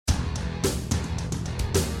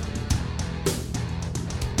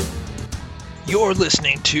You're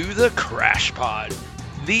listening to the Crashpod,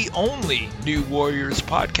 the only New Warriors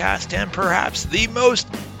podcast and perhaps the most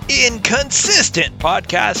inconsistent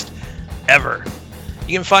podcast ever.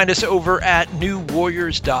 You can find us over at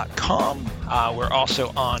newwarriors.com. We're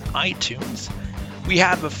also on iTunes. We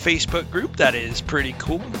have a Facebook group that is pretty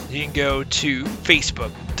cool. You can go to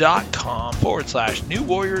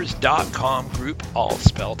facebook.com/newwarriors.com group, all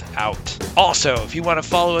spelled out. Also, if you want to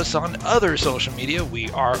follow us on other social media, we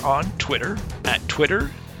are on Twitter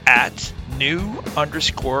at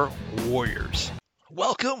new_warriors.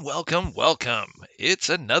 Welcome. It's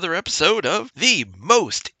another episode of the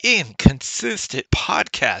most inconsistent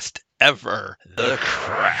podcast ever, the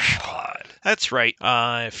Crashpod. That's right.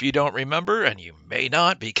 If you don't remember, and you may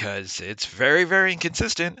not because it's very, very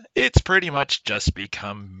inconsistent, it's pretty much just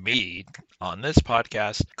become me on this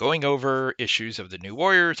podcast going over issues of the New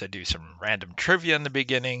Warriors. I do some random trivia in the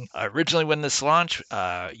beginning. Originally, when this launched,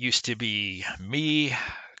 used to be me,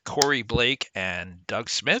 Corey Blake, and Doug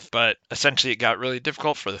Smith, but essentially it got really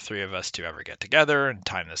difficult for the three of us to ever get together and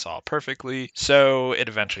time this all perfectly. So it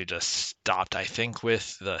eventually just stopped, I think,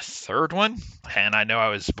 with the third one. And I know I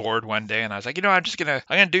was bored one day and I was like, I'm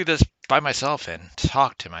gonna do this by myself and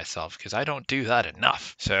talk to myself because I don't do that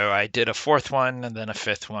enough. So I did a fourth one and then a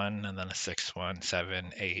fifth one and then a sixth one,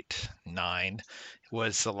 7, 8, 9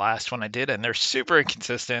 was the last one I did, and they're super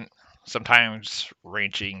inconsistent. Sometimes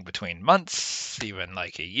ranging between months, even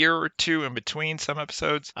like a year or two in between some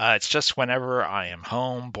episodes. It's just whenever I am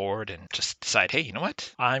home, bored, and just decide, hey, you know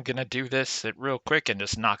what? I'm going to do this real quick and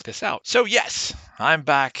just knock this out. So yes, I'm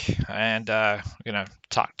back, and I'm going to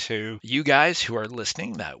talk to you guys who are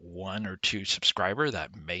listening, that 1 or 2 subscriber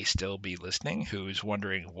that may still be listening, who's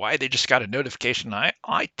wondering why they just got a notification on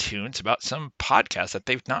iTunes about some podcast that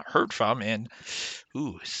they've not heard from in,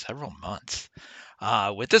 several months.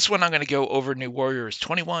 With this one, I'm going to go over New Warriors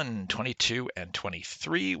 21, 22, and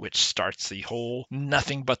 23, which starts the whole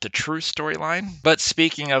Nothing But the Truth storyline. But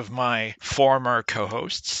speaking of my former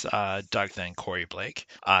co-hosts, Doug and Corey Blake,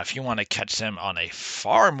 if you want to catch them on a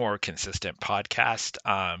far more consistent podcast,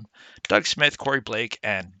 Doug Smith, Corey Blake,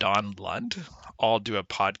 and Don Lund all do a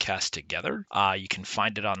podcast together. You can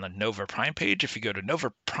find it on the Nova Prime page if you go to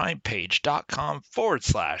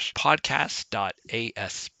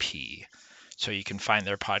novaprimepage.com/podcast.asp. So you can find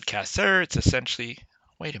their podcast there. It's essentially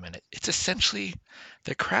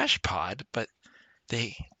the Crashpod, but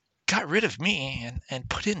they got rid of me and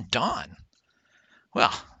put in Dawn.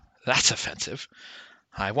 Well, that's offensive.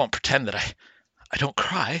 I won't pretend that I don't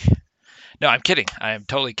cry. No, I'm kidding. I'm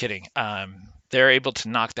totally kidding. They're able to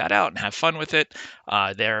knock that out and have fun with it.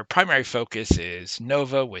 Their primary focus is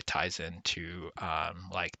Nova, which ties into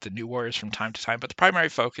like the New Warriors from time to time. But the primary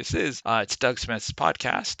focus is it's Doug Smith's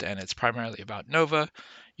podcast, and it's primarily about Nova.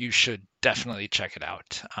 You should definitely check it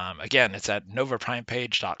out. Again, it's at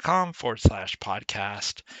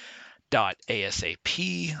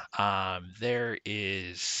novaprimepage.com/podcast.asap. There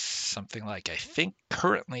is something like, I think,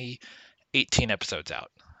 currently 18 episodes out.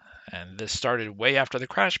 And this started way after the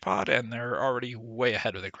Crashpod, and they're already way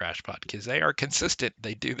ahead of the Crashpod because they are consistent.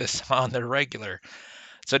 They do this on their regular.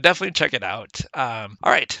 So definitely check it out. All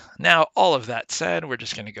right. Now, all of that said, we're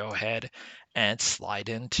just going to go ahead and slide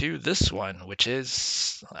into this one, which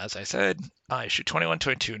is, as I said, issue 21,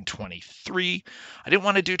 22, and 23. I didn't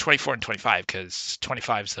want to do 24 and 25 because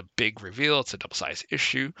 25 is a big reveal. It's a double-sized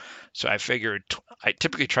issue. So I figured I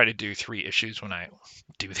typically try to do 3 issues when I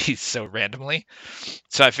do these so randomly.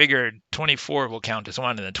 So I figured 24 will count as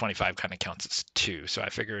 1 and then 25 kind of counts as 2. So I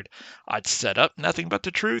figured I'd set up Nothing But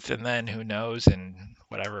the Truth, and then who knows, in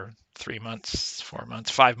whatever, 3 months, 4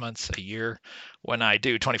 months, 5 months, a year, when I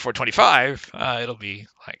do 24, 25, it'll be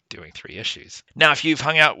like doing 3 issues. Now, if you've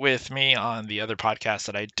hung out with me on the other podcasts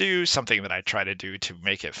that I do, something that I try to do to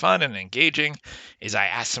make it fun and engaging is I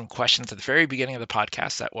ask some questions at the very beginning of the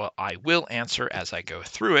podcast that I will answer as I go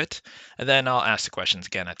through it. And then I'll ask the questions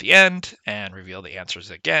again at the end and reveal the answers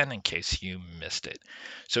again in case you missed it.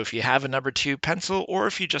 So if you have a number 2 pencil, or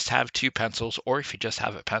if you just have 2 pencils, or if you just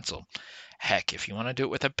have a pencil, heck, if you want to do it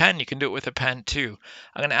with a pen, you can do it with a pen too.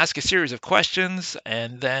 I'm going to ask a series of questions,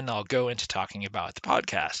 and then I'll go into talking about the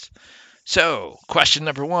podcast. So, question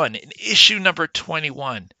number 1, in issue number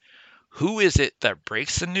 21, who is it that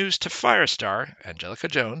breaks the news to Firestar, Angelica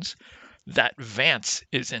Jones, that Vance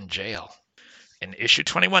is in jail? In issue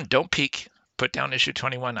 21, don't peek. Put down issue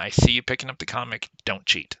 21. I see you picking up the comic. Don't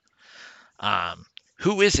cheat.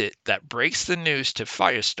 Who is it that breaks the news to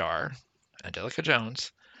Firestar, Angelica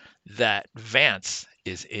Jones, that Vance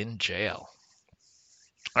is in jail?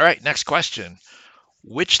 All right, next question.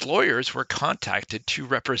 Which lawyers were contacted to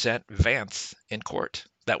represent Vance in court?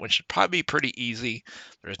 That one should probably be pretty easy.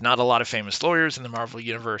 There's not a lot of famous lawyers in the Marvel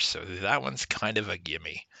Universe, so that one's kind of a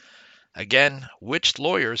gimme. Again, which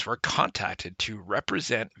lawyers were contacted to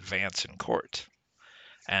represent Vance in court?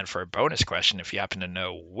 And for a bonus question, if you happen to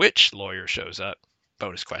know which lawyer shows up,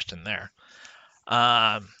 bonus question there.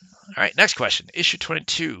 All right, next question. Issue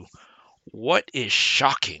 22. What is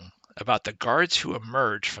shocking about the guards who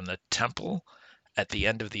emerge from the temple at the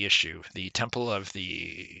end of the issue? The Temple of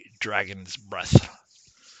the Dragon's Breath.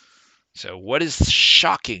 So, what is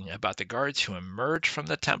shocking about the guards who emerge from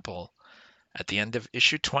the temple at the end of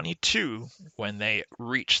issue 22 when they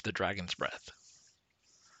reach the Dragon's Breath?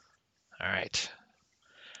 All right.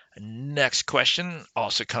 Next question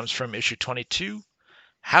also comes from issue 22.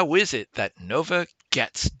 How is it that Nova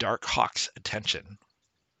gets Darkhawk's attention?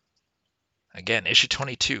 Again, issue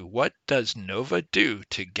 22. What does Nova do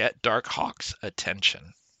to get Darkhawk's attention?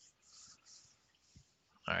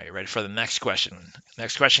 All right, ready for the next question.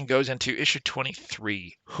 Next question goes into issue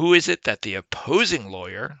 23. Who is it that the opposing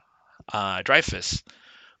lawyer, Dreyfus,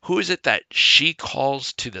 who is it that she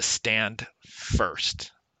calls to the stand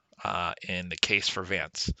first in the case for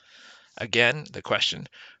Vance? Again, the question,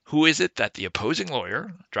 who is it that the opposing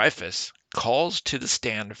lawyer, Dreyfus, calls to the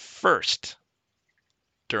stand first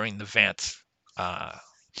during the Vance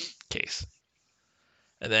case?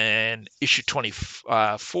 And then issue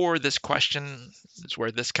 24, this question is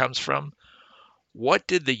where this comes from. What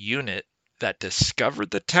did the unit that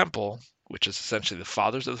discovered the temple, which is essentially the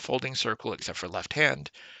Fathers of the Folding Circle, except for Left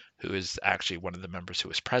Hand, who is actually one of the members who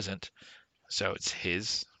was present, so it's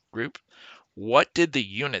his group. What did the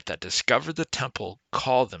unit that discovered the temple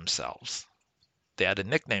call themselves? They had a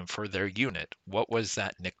nickname for their unit. What was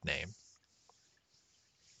that nickname?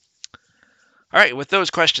 All right, with those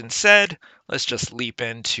questions said, let's just leap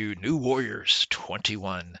into New Warriors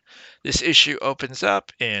 21. This issue opens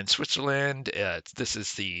up in Switzerland. This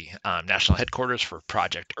is the national headquarters for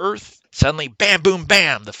Project Earth. Suddenly, bam, boom,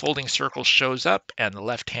 bam, the folding circle shows up and the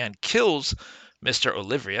left hand kills Mr.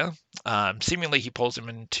 Olivia. Seemingly, he pulls him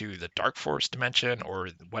into the Dark Force dimension or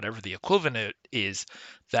whatever the equivalent is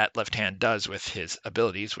that Left Hand does with his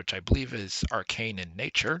abilities, which I believe is arcane in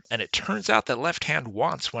nature. And it turns out that Left Hand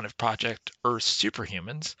wants one of Project Earth's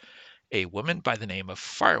superhumans, a woman by the name of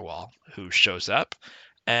Firewall, who shows up.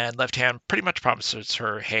 And Left Hand pretty much promises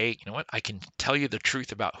her, hey, you know what? I can tell you the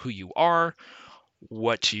truth about who you are,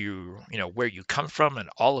 what where you come from, and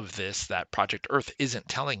all of this that Project Earth isn't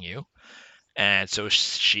telling you. And so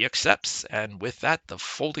she accepts, and with that, the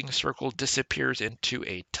folding circle disappears into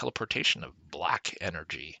a teleportation of black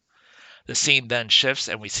energy. The scene then shifts,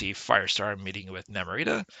 and we see Firestar meeting with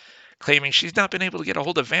Namorita, claiming she's not been able to get a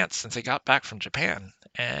hold of Vance since they got back from Japan.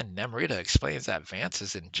 And Namorita explains that Vance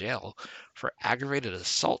is in jail for aggravated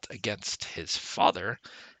assault against his father,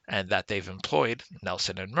 and that they've employed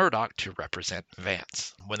Nelson and Murdoch to represent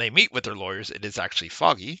Vance. When they meet with their lawyers, it is actually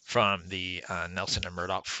Foggy from the Nelson and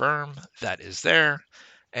Murdoch firm that is there.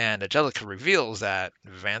 And Angelica reveals that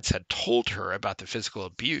Vance had told her about the physical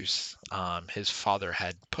abuse his father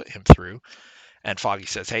had put him through. And Foggy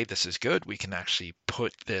says, hey, this is good. We can actually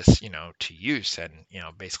put this, to use and,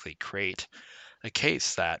 basically create a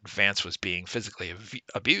case that Vance was being physically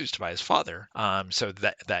abused by his father. So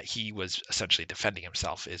that he was essentially defending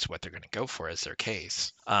himself is what they're going to go for as their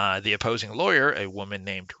case. The opposing lawyer, a woman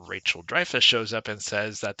named Rachel Dreyfus, shows up and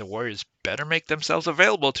says that the Warriors better make themselves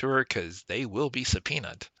available to her because they will be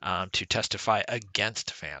subpoenaed to testify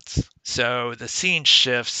against Vance. So the scene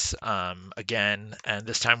shifts again, and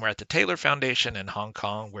this time we're at the Taylor Foundation in Hong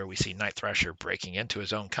Kong, where we see Night Thrasher breaking into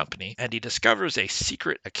his own company, and he discovers a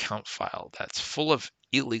secret account file that's full of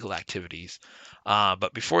illegal activities.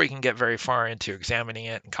 But before he can get very far into examining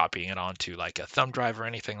it and copying it onto like a thumb drive or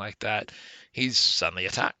anything like that, he's suddenly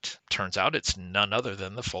attacked. Turns out it's none other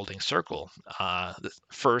than the Folding Circle.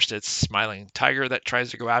 First, it's Smiling Tiger that tries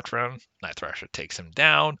to go after him. Night Thrasher takes him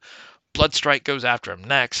down. Bloodstrike goes after him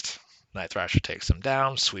next. Night Thrasher takes him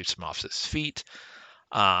down, sweeps him off his feet.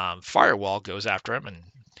 Firewall goes after him, and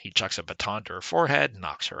he chucks a baton to her forehead,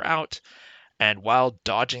 knocks her out. And while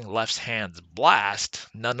dodging Left's Hand's blast,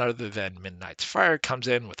 none other than Midnight's Fire comes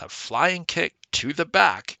in with a flying kick to the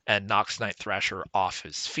back and knocks Night Thrasher off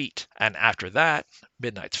his feet. And after that,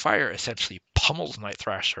 Midnight's Fire essentially pummels Night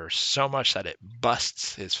Thrasher so much that it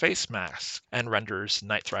busts his face mask and renders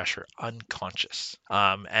Night Thrasher unconscious.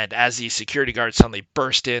 And as the security guards suddenly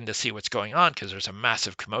burst in to see what's going on, because there's a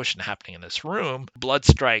massive commotion happening in this room,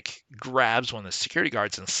 Bloodstrike grabs one of the security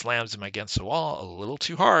guards and slams him against the wall a little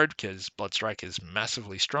too hard, because Bloodstrike is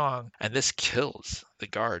massively strong, and this kills the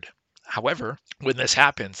guard. However, when this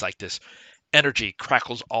happens, like this energy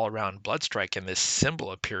crackles all around Bloodstrike, and this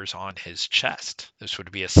symbol appears on his chest. This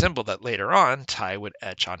would be a symbol that later on Ty would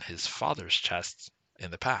etch on his father's chest in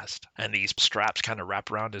the past. And these straps kind of wrap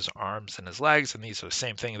around his arms and his legs, and these are the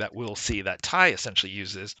same thing that we'll see that Ty essentially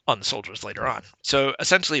uses on the soldiers later on. So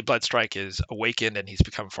essentially, Bloodstrike is awakened and he's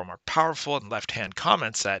become far more powerful, and Left Hand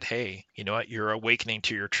comments that, hey, you know what, you're awakening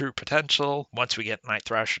to your true potential. Once we get Night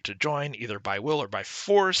Thrasher to join, either by will or by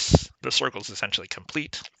force, the circle's essentially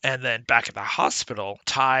complete. And then back at the hospital,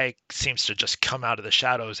 Ty seems to just come out of the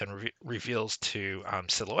shadows and reveals to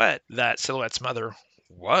Silhouette that Silhouette's mother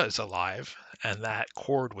was alive and that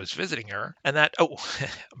Cord was visiting her, and that, oh,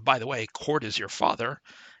 by the way, Cord is your father,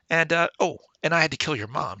 and and I had to kill your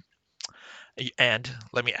mom. And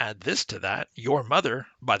let me add this to that. Your mother,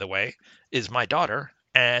 by the way, is my daughter,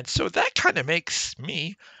 and so that kind of makes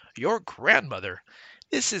me your grandmother.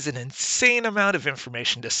 This is an insane amount of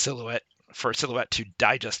information to Silhouette for Silhouette to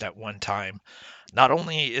digest at one time. Not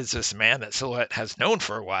only is this man that Silhouette has known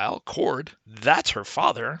for a while, Cord, that's her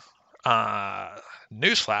father.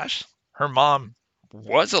 Newsflash, her mom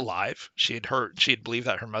was alive. She had believed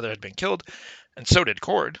that her mother had been killed, and so did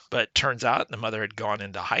Cord. But turns out the mother had gone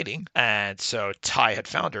into hiding, and so Ty had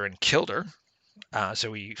found her and killed her.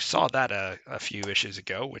 So we saw that a few issues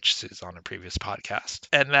ago, which is on a previous podcast.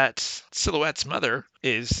 And that Silhouette's mother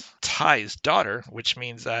is Ty's daughter, which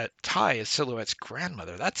means that Ty is Silhouette's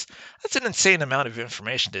grandmother. That's an insane amount of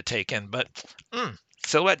information to take in, but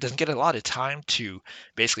Silhouette doesn't get a lot of time to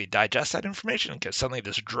basically digest that information, because suddenly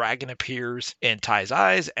this dragon appears in Ty's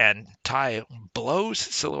eyes, and Ty blows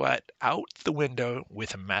Silhouette out the window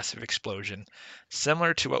with a massive explosion,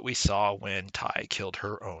 similar to what we saw when Ty killed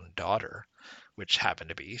her own daughter, which happened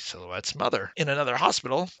to be Silhouette's mother. In another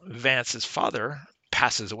hospital, Vance's father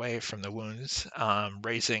passes away from the wounds,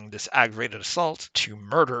 raising this aggravated assault to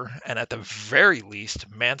murder and at the very least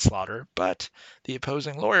manslaughter, but the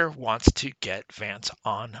opposing lawyer wants to get Vance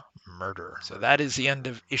on murder. So that is the end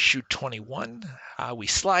of issue 21. We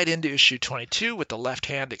slide into issue 22 with the Left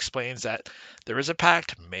Hand explains that there is a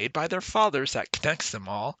pact made by their fathers that connects them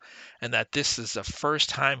all, and that this is the first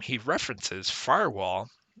time he references Firewall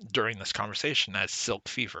during this conversation as Silk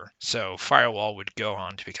Fever. So Firewall would go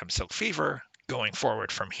on to become Silk Fever going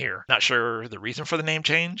forward from here. Not sure the reason for the name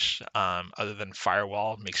change, other than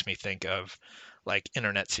Firewall makes me think of like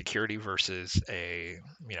internet security versus a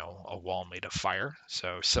wall made of fire.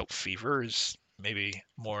 So Silk Fever is maybe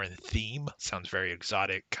more in theme. Sounds very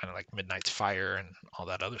exotic, kind of like Midnight's Fire and all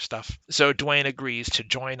that other stuff. So Dwayne agrees to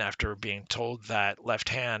join after being told that Left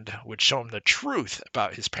Hand would show him the truth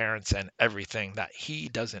about his parents and everything that he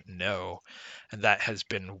doesn't know, and that has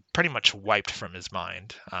been pretty much wiped from his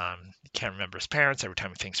mind. He can't remember his parents. Every time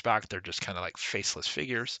he thinks back, they're just kind of like faceless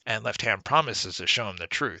figures. And Left Hand promises to show him the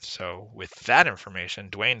truth. So with that information,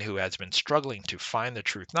 Dwayne, who has been struggling to find the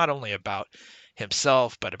truth, not only about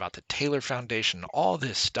himself, but about the Taylor Foundation, all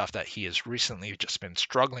this stuff that he has recently just been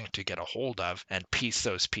struggling to get a hold of and piece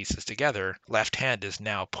those pieces together, Left Hand is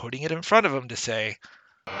now putting it in front of him to say,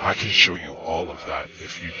 I can show you all of that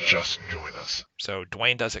if you just join us. So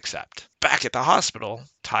Dwayne does accept. Back at the hospital,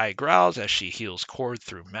 Ty growls as she heals Cord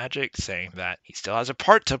through magic, saying that he still has a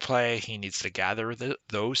part to play. He needs to gather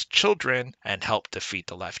those children and help defeat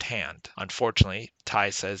the Left Hand. Unfortunately,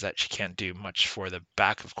 Ty says that she can't do much for the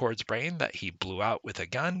back of Cord's brain that he blew out with a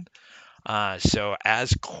gun. So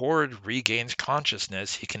as Cord regains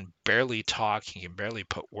consciousness, he can barely talk, he can barely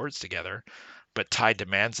put words together, but Ty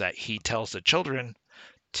demands that he tells the children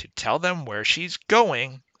to tell them where she's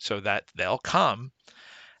going so that they'll come.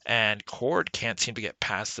 And Cord can't seem to get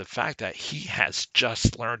past the fact that he has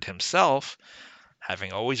just learned himself,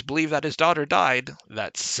 having always believed that his daughter died,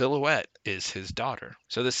 that Silhouette is his daughter.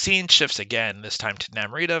 So the scene shifts again, this time to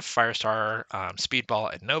Namrita, Firestar,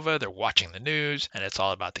 Speedball, and Nova. They're watching the news, and it's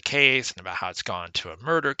all about the case and about how it's gone to a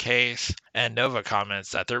murder case. And Nova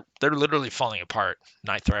comments that they're literally falling apart.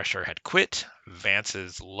 Night Thrasher had quit. Vance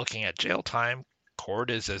is looking at jail time.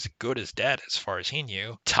 Cord is as good as dead as far as he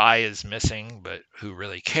knew. Ty is missing, but who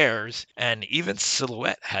really cares? And even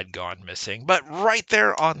Silhouette had gone missing. But right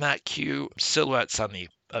there on that cue, Silhouette suddenly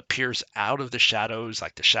appears out of the shadows,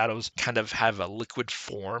 like the shadows kind of have a liquid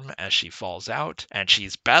form as she falls out, and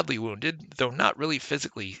she's badly wounded, though not really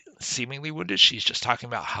physically seemingly wounded. She's just talking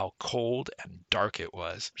about how cold and dark it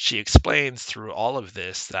was. She explains through all of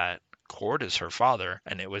this that Cord is her father,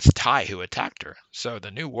 and it was Ty who attacked her. So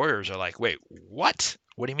the new warriors are like, wait, what?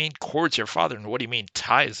 What do you mean Cord's your father? And what do you mean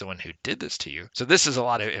Tai is the one who did this to you? So this is a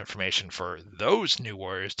lot of information for those new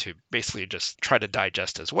warriors to basically just try to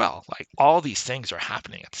digest as well. Like all these things are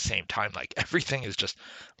happening at the same time. Like everything is just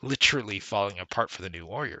literally falling apart for the new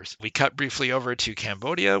warriors. We cut briefly over to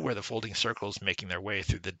Cambodia, where the folding circles making their way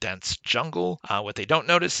through the dense jungle. What they don't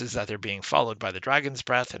notice is that they're being followed by the Dragon's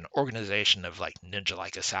Breath, an organization of like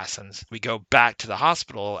ninja-like assassins. We go back to the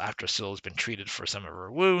hospital after Syl has been treated for some of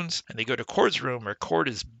her wounds, and they go to Cord's room where Cord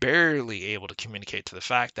is barely able to communicate to the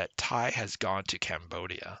fact that Tai has gone to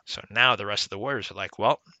Cambodia. So now the rest of the warriors are like,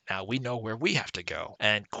 well, now we know where we have to go.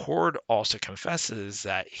 And Cord also confesses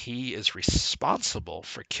that he is responsible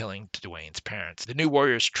for killing Dwayne's parents. The new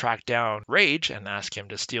warriors track down Rage and ask him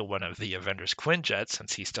to steal one of the Avengers Quinjets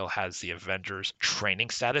since he still has the Avengers training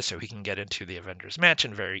status, so he can get into the Avengers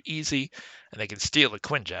mansion very easy and they can steal a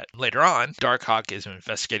Quinjet. Later on, Darkhawk is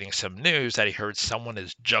investigating some news that he heard someone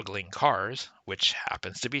is juggling cars, which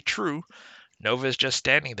happens to be true. Nova's just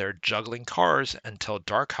standing there juggling cars until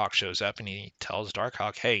Darkhawk shows up and he tells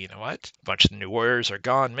Darkhawk, hey, you know what? A bunch of the new warriors are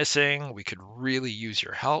gone missing. We could really use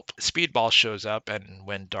your help. Speedball shows up, and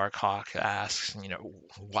when Darkhawk asks,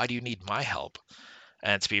 why do you need my help?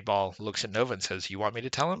 And Speedball looks at Nova and says, you want me to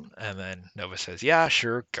tell him? And then Nova says, yeah,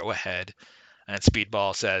 sure, go ahead. And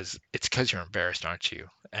Speedball says, it's because you're embarrassed, aren't you?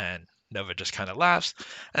 And Nova just kind of laughs.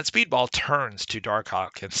 And Speedball turns to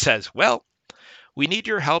Darkhawk and says, well, we need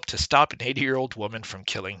your help to stop an 80-year-old woman from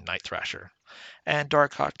killing Night Thrasher. And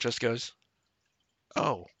Darkhawk just goes,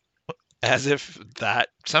 oh, as if that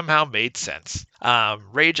somehow made sense.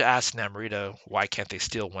 Rage asks Namorita why can't they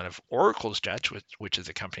steal one of Oracle's jets, which is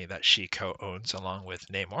a company that she co-owns along with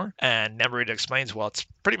Namor. And Namorita explains, well, it's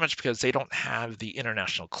pretty much because they don't have the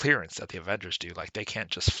international clearance that the Avengers do. Like they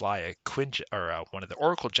can't just fly a Quinjet or one of the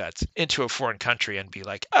Oracle jets into a foreign country and be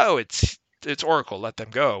like, oh, it's Oracle, let them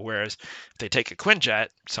go. Whereas if they take a Quinjet,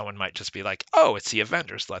 someone might just be like, oh, it's the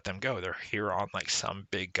Avengers, let them go. They're here on like some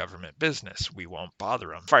big government business. We won't bother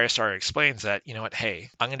them. Firestar explains that, you know what, hey,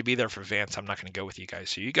 I'm going to be there for Vance. I'm not going to go with you guys.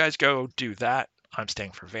 So you guys go do that. I'm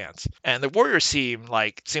staying for Vance. And the Warriors seem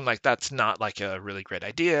like that's not like a really great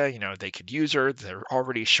idea. They could use her. They're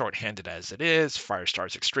already shorthanded as it is.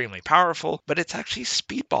 Firestar's extremely powerful, but it's actually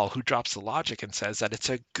Speedball who drops the logic and says that it's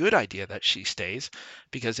a good idea that she stays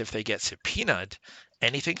because if they get subpoenaed,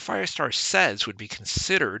 anything Firestar says would be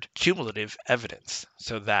considered cumulative evidence,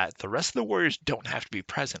 so that the rest of the Warriors don't have to be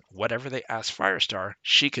present. Whatever they ask Firestar,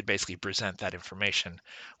 she could basically present that information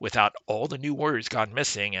without all the new Warriors gone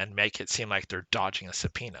missing and make it seem like they're dodging a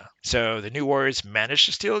subpoena. So the new Warriors manage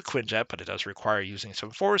to steal a Quinjet, but it does require using some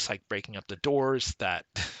force, like breaking up the doors that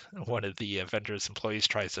one of the Avengers employees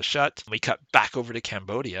tries to shut. We cut back over to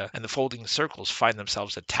Cambodia, and the folding circles find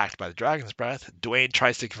themselves attacked by the Dragon's Breath. Dwayne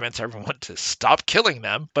tries to convince everyone to stop killing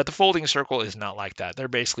them, but the folding circle is not like that. They're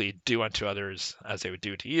basically do unto others as they would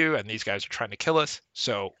do to you, and these guys are trying to kill us,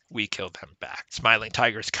 so we kill them back. Smiling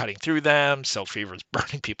Tiger's cutting through them, Silk Fever's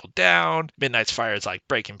burning people down, Midnight's Fire is like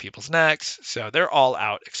breaking people's necks, so they're all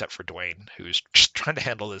out except for Dwayne, who's just trying to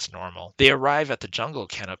handle this normal. They arrive at the jungle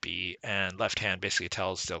canopy, and Left Hand basically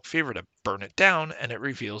tells Silk Fever to burn it down, and it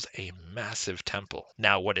reveals a massive temple.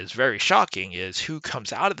 Now, what is very shocking is who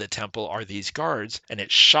comes out of the temple are these guards, and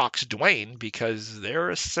it shocks Dwayne because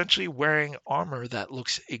they're essentially wearing armor that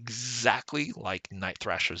looks exactly like Night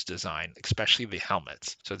Thrasher's design, especially the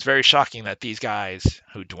helmets. So it's very shocking that these guys,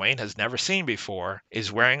 who Dwayne has never seen before,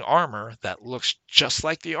 is wearing armor that looks just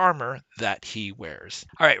like the armor that he wears.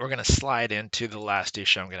 All right, we're going to slide into the last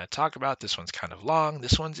issue I'm going to talk about. This one's kind of long.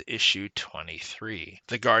 This one's issue 23.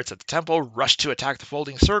 The guards at the temple rush to attack the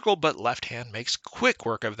folding circle, but Left Hand makes quick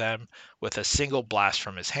work of them with a single blast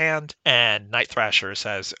from his hand. And Night Thrasher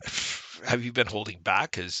says, have you been holding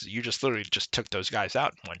back? Because you just literally just took those guys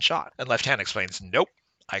out in one shot. And Left Hand explains, nope.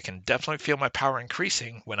 I can definitely feel my power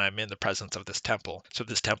increasing when I'm in the presence of this temple. So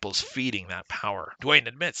this temple is feeding that power. Dwayne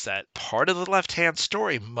admits that part of the Left Hand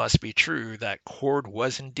story must be true, that Cord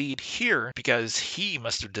was indeed here because he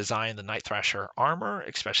must have designed the Night Thrasher armor,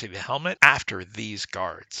 especially the helmet, after these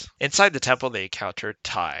guards. Inside the temple, they encounter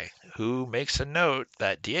Tai, who makes a note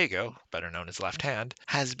that Diego, better known as Left Hand,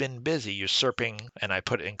 has been busy usurping, and I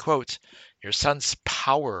put it in quotes, your son's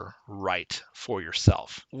power right for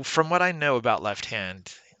yourself. From what I know about Left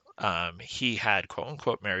Hand, he had quote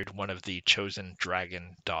unquote married one of the chosen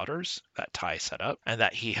dragon daughters that Tai set up, and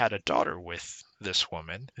that he had a daughter with this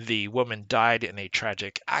woman. The woman died in a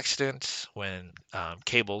tragic accident when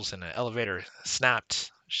cables in an elevator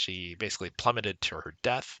snapped. She basically plummeted to her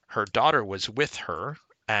death. Her daughter was with her,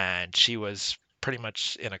 and she was pretty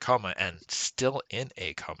much in a coma and still in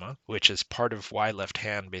a coma, which is part of why Left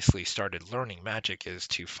Hand basically started learning magic, is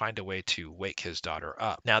to find a way to wake his daughter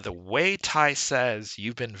up. Now, the way Tai says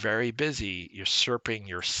you've been very busy usurping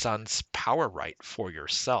your son's power right for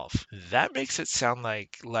yourself, that makes it sound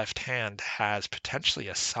like Left Hand has potentially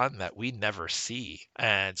a son that we never see.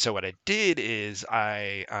 And so what I did is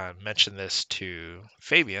I mentioned this to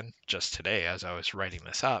Fabian just today as I was writing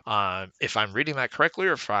this up. If I'm reading that correctly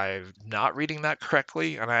or if I'm not reading that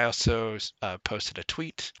correctly, and I also posted a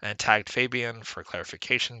tweet and tagged Fabian for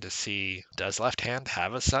clarification to see, does Left Hand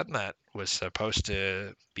have a son that was supposed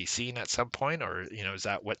to be seen at some point, or is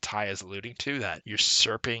that what Tai is alluding to, that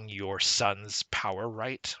usurping your son's power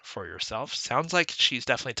right for yourself? Sounds like she's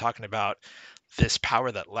definitely talking about this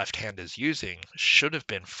power that Left Hand is using should have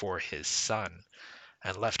been for his son,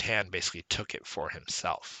 and Left Hand basically took it for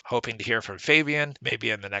himself. Hoping to hear from Fabian, maybe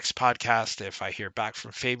in the next podcast. If I hear back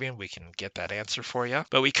from Fabian, we can get that answer for you.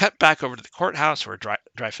 But we cut back over to the courthouse where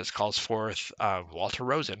Dreyfus calls forth Walter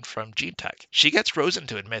Rosen from Gene Tech. She gets Rosen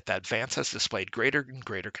to admit that Vance has displayed greater and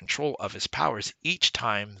greater control of his powers each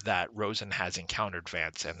time that Rosen has encountered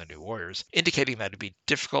Vance and the New Warriors, indicating that it'd be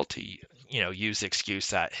difficult to use the excuse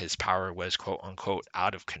that his power was quote unquote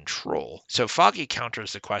out of control. So Foggy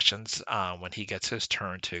counters the questions when he gets his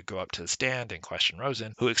turn to go up to the stand and question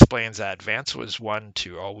Rosen, who explains that Vance was one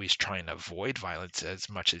to always try and avoid violence as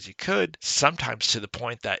much as he could, sometimes to the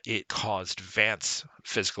point that it caused Vance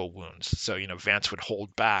physical wounds. So, Vance would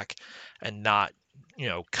hold back and not,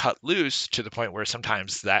 cut loose, to the point where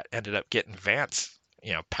sometimes that ended up getting Vance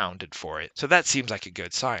pounded for it. So that seems like a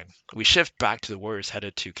good sign. We shift back to the Warriors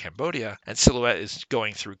headed to Cambodia, and Silhouette is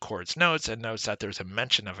going through Cord's notes and notes that there's a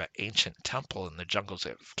mention of an ancient temple in the jungles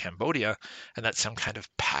of Cambodia and that some kind of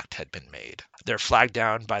pact had been made. They're flagged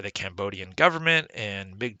down by the Cambodian government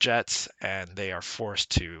in big jets, and they are forced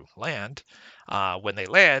to land. When they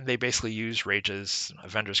land, they basically use Rage's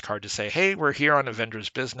Avengers card to say, hey, we're here on Avengers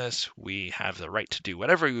business. We have the right to do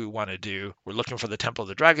whatever we want to do. We're looking for the Temple of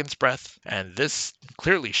the Dragon's Breath. And this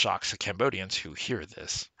clearly shocks the Cambodians who hear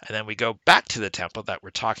this. And then we go back to the temple that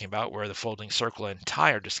we're talking about, where the Folding Circle and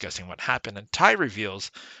Tai are discussing what happened. And Tai reveals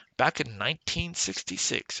back in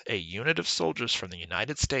 1966, a unit of soldiers from the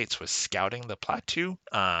United States was scouting the Plateau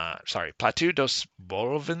dos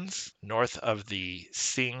Borovins, north of the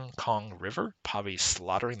Sing Kong River, probably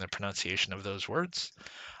slaughtering the pronunciation of those words,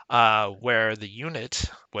 where the unit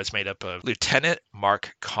was made up of Lieutenant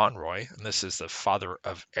Mark Conroy, and this is the father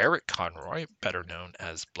of Eric Conroy, better known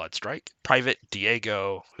as Bloodstrike, Private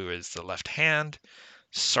Diego, who is the left hand,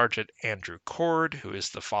 Sergeant Andrew Cord, who is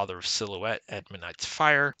the father of Silhouette and Midnight's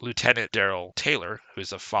Fire, Lieutenant Daryl Taylor, who is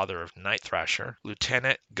the father of Night Thrasher,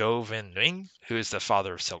 Lieutenant Go Vin Ning, who is the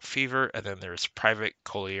father of Silk Fever, and then there's Private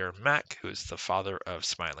Collier Mack, who is the father of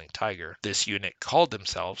Smiling Tiger. This unit called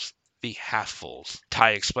themselves the Half-Fulls.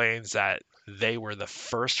 Tai explains that they were the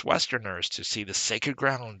first Westerners to see the sacred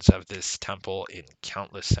grounds of this temple in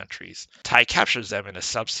countless centuries. Tai captures them in a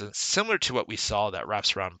substance similar to what we saw that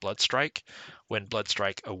wraps around Bloodstrike, when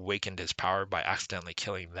Bloodstrike awakened his power by accidentally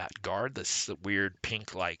killing that guard, this weird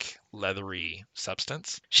pink-like leathery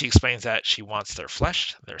substance. She explains that she wants their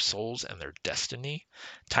flesh, their souls, and their destiny.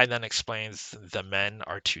 Tai then explains the men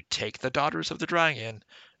are to take the daughters of the dragon,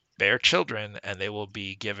 bear children, and they will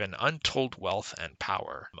be given untold wealth and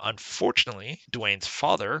power. Unfortunately, Dwayne's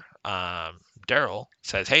father, Daryl,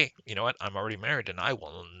 says, hey, you know what? I'm already married and I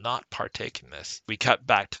will not partake in this. We cut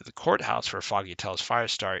back to the courthouse where Foggy tells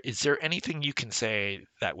Firestar, is there anything you can say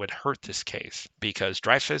that would hurt this case? Because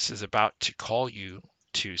Dreyfus is about to call you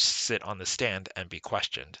to sit on the stand and be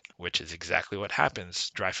questioned, which is exactly what happens.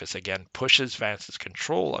 Dreyfus again pushes Vance's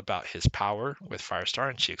control about his power with Firestar,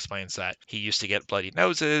 and she explains that he used to get bloody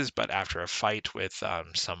noses, but after a fight with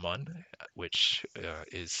someone, which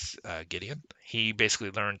is Gideon, he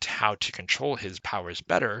basically learned how to control his powers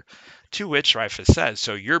better, to which Dreyfus says,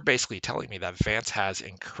 so you're basically telling me that Vance has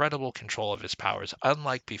incredible control of his powers,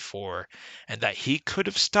 unlike before, and that he could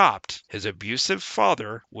have stopped his abusive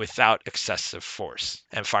father without excessive force.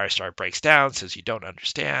 And Firestar breaks down, says you don't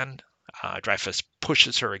understand. Dreyfus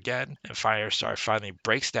pushes her again, and Firestar finally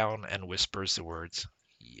breaks down and whispers the words,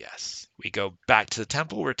 yes. We go back to the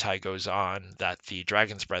temple where Tai goes on that the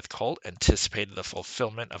Dragon's Breath cult anticipated the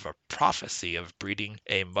fulfillment of a prophecy of breeding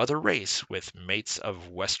a mother race with mates of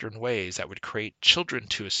Western ways that would create children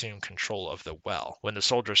to assume control of the well. When the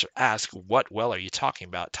soldiers ask, what well are you talking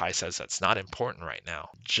about? Tai says that's not important right now.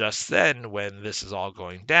 Just then, when this is all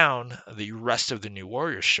going down, the rest of the New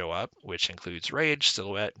Warriors show up, which includes Rage,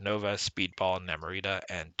 Silhouette, Nova, Speedball, Namorita,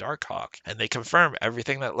 and Darkhawk. And they confirm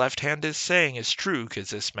everything that Left Hand is saying is true,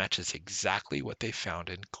 because this this matches exactly what they found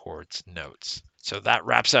in Cord's notes. So that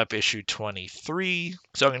wraps up issue 23.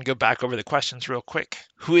 So I'm going to go back over the questions real quick.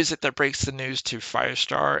 Who is it that breaks the news to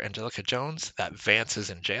Firestar Angelica Jones that Vance is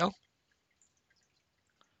in jail?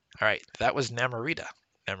 All right, that was Namorita.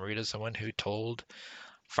 Namorita's the one who told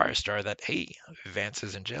Firestar that, hey, Vance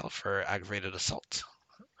is in jail for aggravated assault.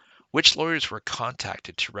 Which lawyers were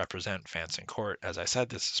contacted to represent Vance in court? As I said,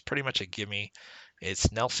 this is pretty much a gimme.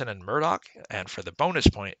 It's Nelson and Murdoch, and for the bonus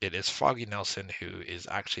point, it is Foggy Nelson who is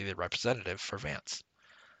actually the representative for Vance.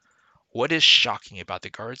 What is shocking about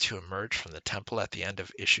the guards who emerged from the temple at the end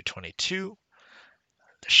of issue 22?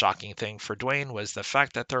 The shocking thing for Dwayne was the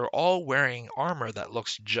fact that they're all wearing armor that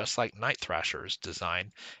looks just like Night Thrasher's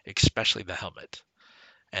design, especially the helmet.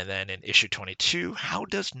 And then in issue 22, how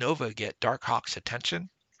does Nova get Darkhawk's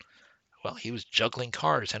attention? Well, he was juggling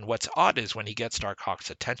cars, and what's odd is when he gets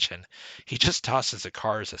Darkhawk's attention, he just tosses the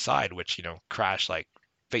cars aside, which, crash like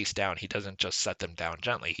face down. He doesn't just set them down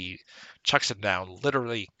gently. He chucks them down,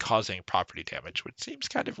 literally causing property damage, which seems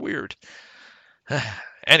kind of weird.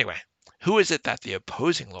 Anyway, who is it that the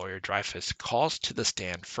opposing lawyer Dreyfus calls to the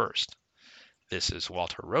stand first? This is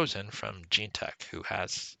Walter Rosen from Gene Tech, who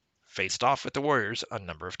has faced off with the Warriors a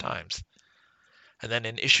number of times. And then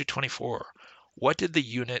in issue 24, what did the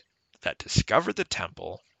unit that discovered the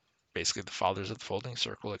temple, basically the Fathers of the Folding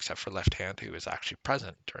Circle, except for Left Hand, who was actually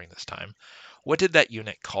present during this time, what did that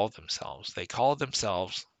unit call themselves? They called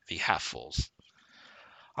themselves the Halffuls.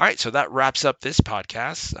 All right, so that wraps up this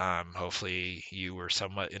podcast. Hopefully you were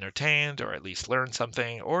somewhat entertained, or at least learned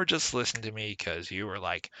something, or just listened to me because you were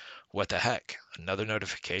like, what the heck? Another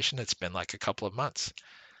notification? It's been like a couple of months.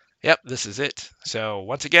 Yep, this is it. So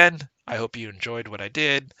once again, I hope you enjoyed what I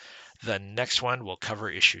did. The next one will cover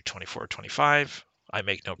issue 24-25. I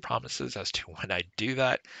make no promises as to when I do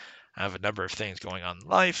that. I have a number of things going on in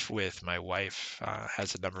life with my wife,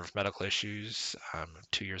 has a number of medical issues.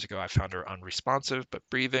 2 years ago, I found her unresponsive but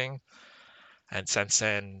breathing. And since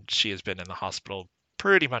then, she has been in the hospital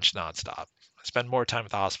pretty much nonstop. I spend more time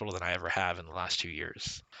at the hospital than I ever have in the last 2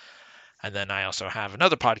 years. And then I also have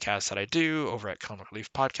another podcast that I do over at Comic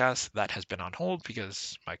Relief Podcast that has been on hold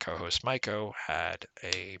because my co-host Maiko had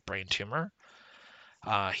a brain tumor.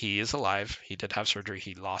 He is alive. He did have surgery.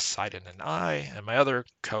 He lost sight in an eye. And my other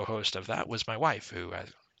co-host of that was my wife, who,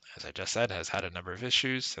 as I just said, has had a number of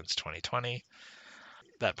issues since 2020.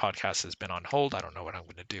 That podcast has been on hold. I don't know what I'm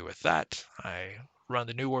going to do with that. I run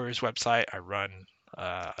the New Warriors website. I run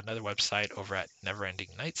another website over at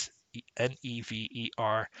Neverending Nights,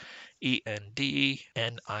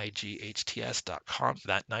 NEVERENDNIGHTS.com.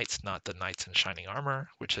 That Night's not the Knights in Shining Armor,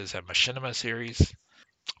 which is a machinima series.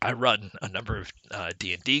 I run a number of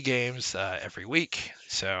D&D games every week,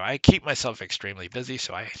 so I keep myself extremely busy,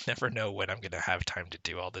 so I never know when I'm going to have time to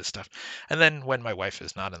do all this stuff. And then when my wife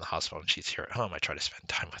is not in the hospital and she's here at home, I try to spend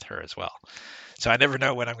time with her as well. So I never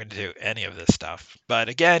know when I'm going to do any of this stuff. But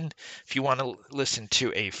again, if you want to listen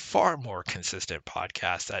to a far more consistent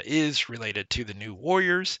podcast that is related to the New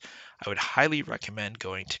Warriors, I would highly recommend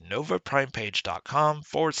going to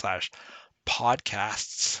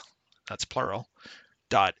novaprimepage.com/podcasts, that's plural,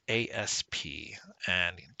 .asp,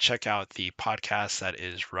 and check out the podcast that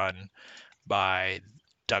is run by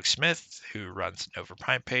Doug Smith, who runs Nova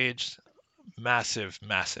Prime Page. Massive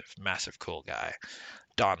cool guy.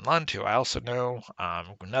 Don Lund, who I also know,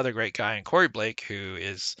 another great guy, and Corey Blake, who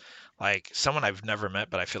is like someone I've never met,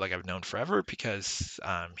 but I feel like I've known forever because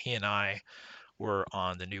he and I were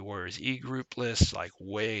on the New Warriors E-group list like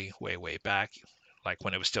way back, like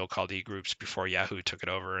when it was still called E-groups before Yahoo took it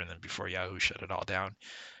over and then before Yahoo shut it all down.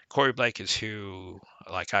 Corey Blake is who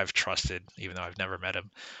like I've trusted, even though I've never met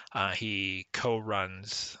him. He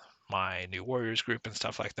co-runs my New Warriors group and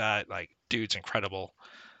stuff like that. Like, dude's incredible.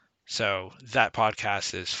 So that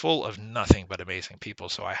podcast is full of nothing but amazing people.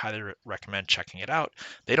 So I highly recommend checking it out.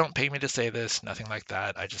 They don't pay me to say this, nothing like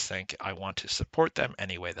that. I just think I want to support them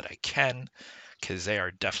any way that I can because they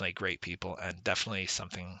are definitely great people and definitely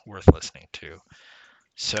something worth listening to.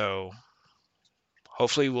 So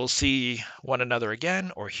hopefully we'll see one another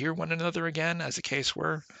again or hear one another again, as the case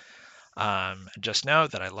were. Just know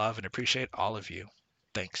that I love and appreciate all of you.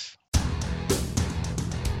 Thanks.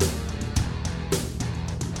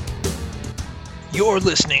 You're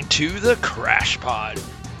listening to the Crashpod,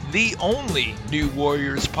 the only New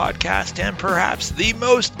Warriors podcast and perhaps the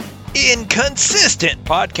most inconsistent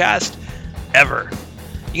podcast ever.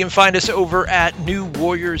 You can find us over at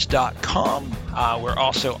newwarriors.com. We're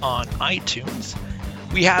also on iTunes.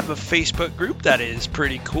 We have a Facebook group that is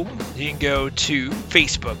pretty cool. You can go to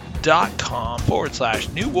Facebook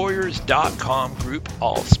facebook.com/newwarriors.com group,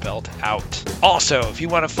 all spelled out. Also, if you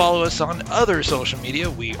want to follow us on other social media,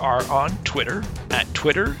 we are on Twitter at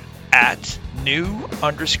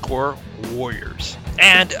new_warriors.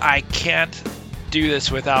 And I can't do this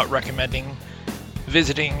without recommending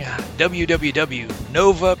visiting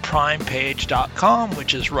www.novaprimepage.com,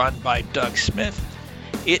 which is run by Doug Smith.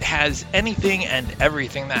 It has anything and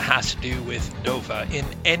everything that has to do with Nova in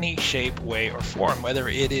any shape, way, or form. Whether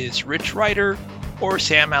it is Rich Rider or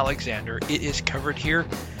Sam Alexander, it is covered here.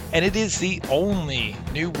 And it is the only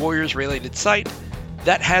New Warriors related site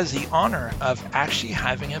that has the honor of actually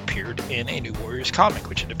having appeared in a New Warriors comic,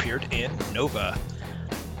 which it appeared in Nova.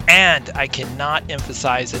 And I cannot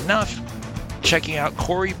emphasize enough checking out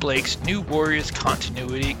Corey Blake's New Warriors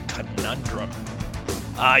Continuity Conundrum.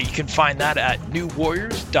 You can find that at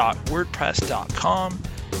newwarriors.wordpress.com.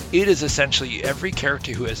 It is essentially every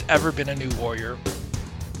character who has ever been a New Warrior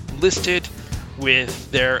listed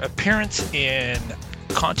with their appearance in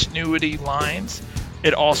continuity lines.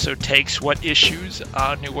 It also takes what issues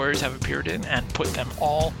New Warriors have appeared in and put them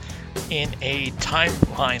all in a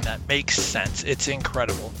timeline that makes sense. It's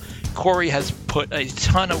incredible. Corey has put a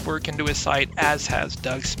ton of work into his site, as has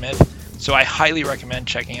Doug Smith, so I highly recommend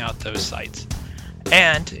checking out those sites.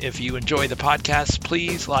 And if you enjoy the podcast,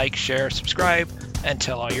 please like, share, subscribe, and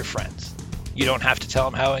tell all your friends. You don't have to tell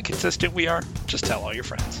them how inconsistent we are, just tell all your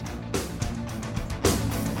friends.